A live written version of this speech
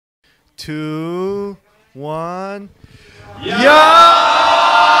2, 1. Yeah!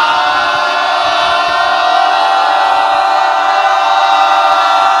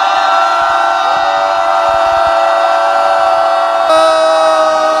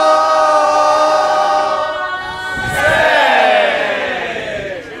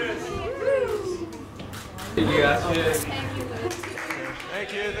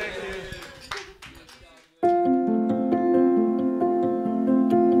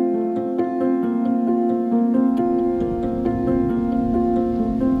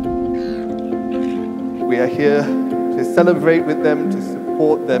 We are here to celebrate with them, to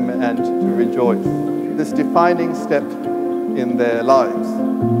support them, and to rejoice. This defining step in their lives.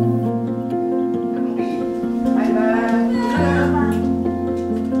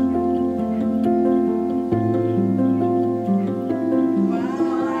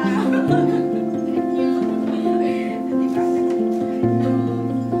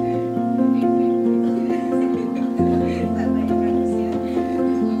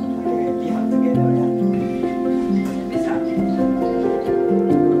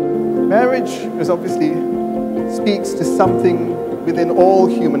 Marriage is obviously speaks to something within all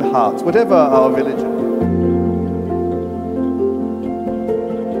human hearts, whatever our religion.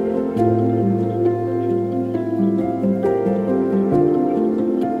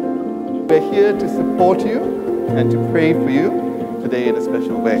 We're here to support you and to pray for you today in a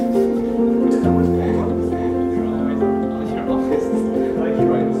special way.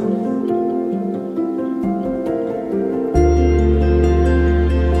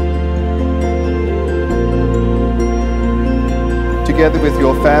 Together with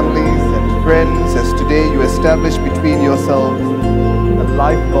your families and friends, as today you establish between yourselves a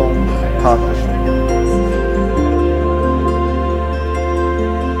lifelong partnership.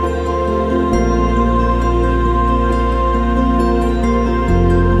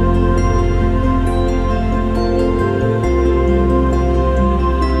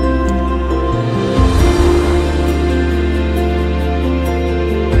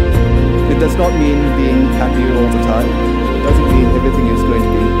 It does not mean being happy all the time. It doesn't mean everything is going to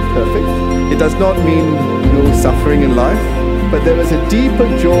be perfect. It does not mean no suffering in life, but there is a deeper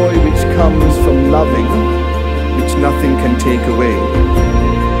joy which comes from loving, which nothing can take away.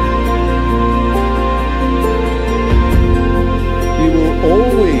 We will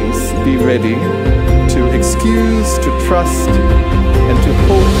always be ready to excuse, to trust, and to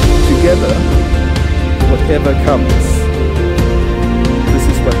hope together whatever comes. This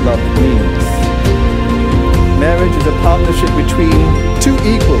is what love means. Marriage is a partnership between two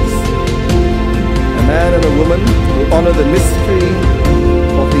equals. A man and a woman who honor the mystery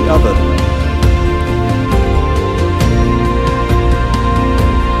of the other.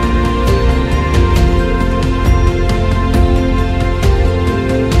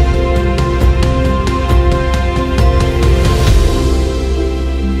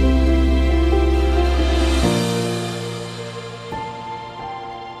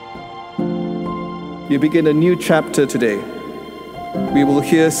 We begin a new chapter today. We will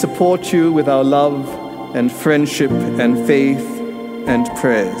here support you with our love and friendship and faith and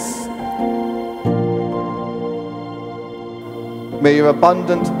prayers. May your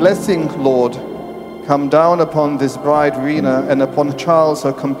abundant blessing, Lord, come down upon this bride Rina and upon Charles,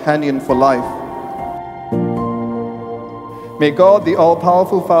 her companion for life. May God, the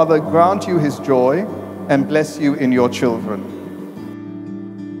all-powerful Father, grant you his joy and bless you in your children.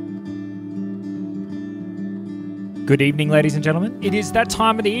 Good evening, ladies and gentlemen. It is that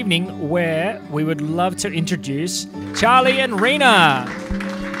time of the evening where we would love to introduce Charlie and Rina.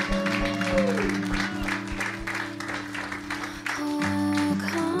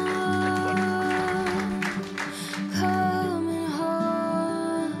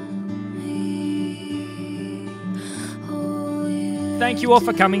 Thank you all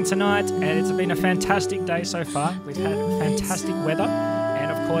for coming tonight, and it's been a fantastic day so far. We've had fantastic weather.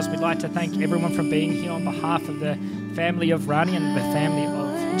 And of course, we'd like to thank everyone for being here on behalf of the family of Rani and the family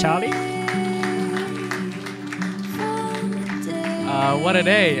of Charlie. What a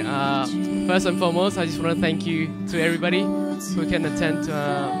day. First and foremost, I just want to thank you to everybody who can attend to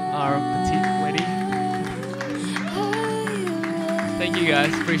our petite wedding. Thank you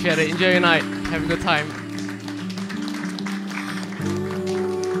guys, appreciate it. Enjoy your night, have a good time.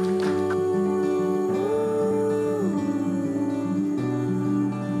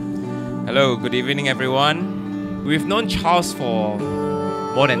 Hello, good evening everyone. We've known Charles for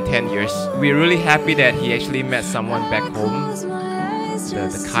more than 10 years. We're really happy that he actually met someone back home,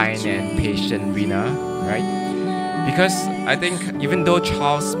 the kind and patient Rina, right? Because I think even though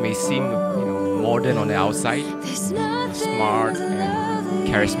Charles may seem modern on the outside, smart and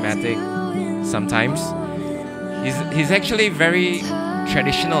charismatic sometimes. He's actually very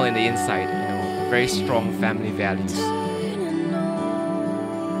traditional in the inside, you know, very strong family values.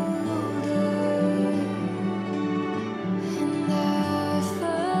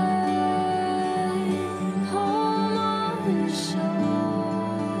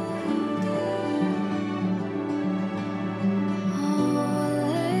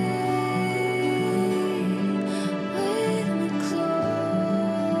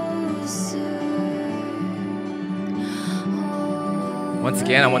 Once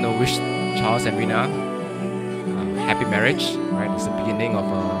again, I want to wish Charles and Rina happy marriage. Right, it's the beginning of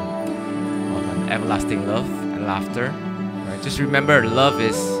an everlasting love and laughter. Right, just remember, love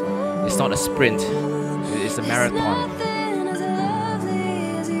is not a sprint; it's a marathon.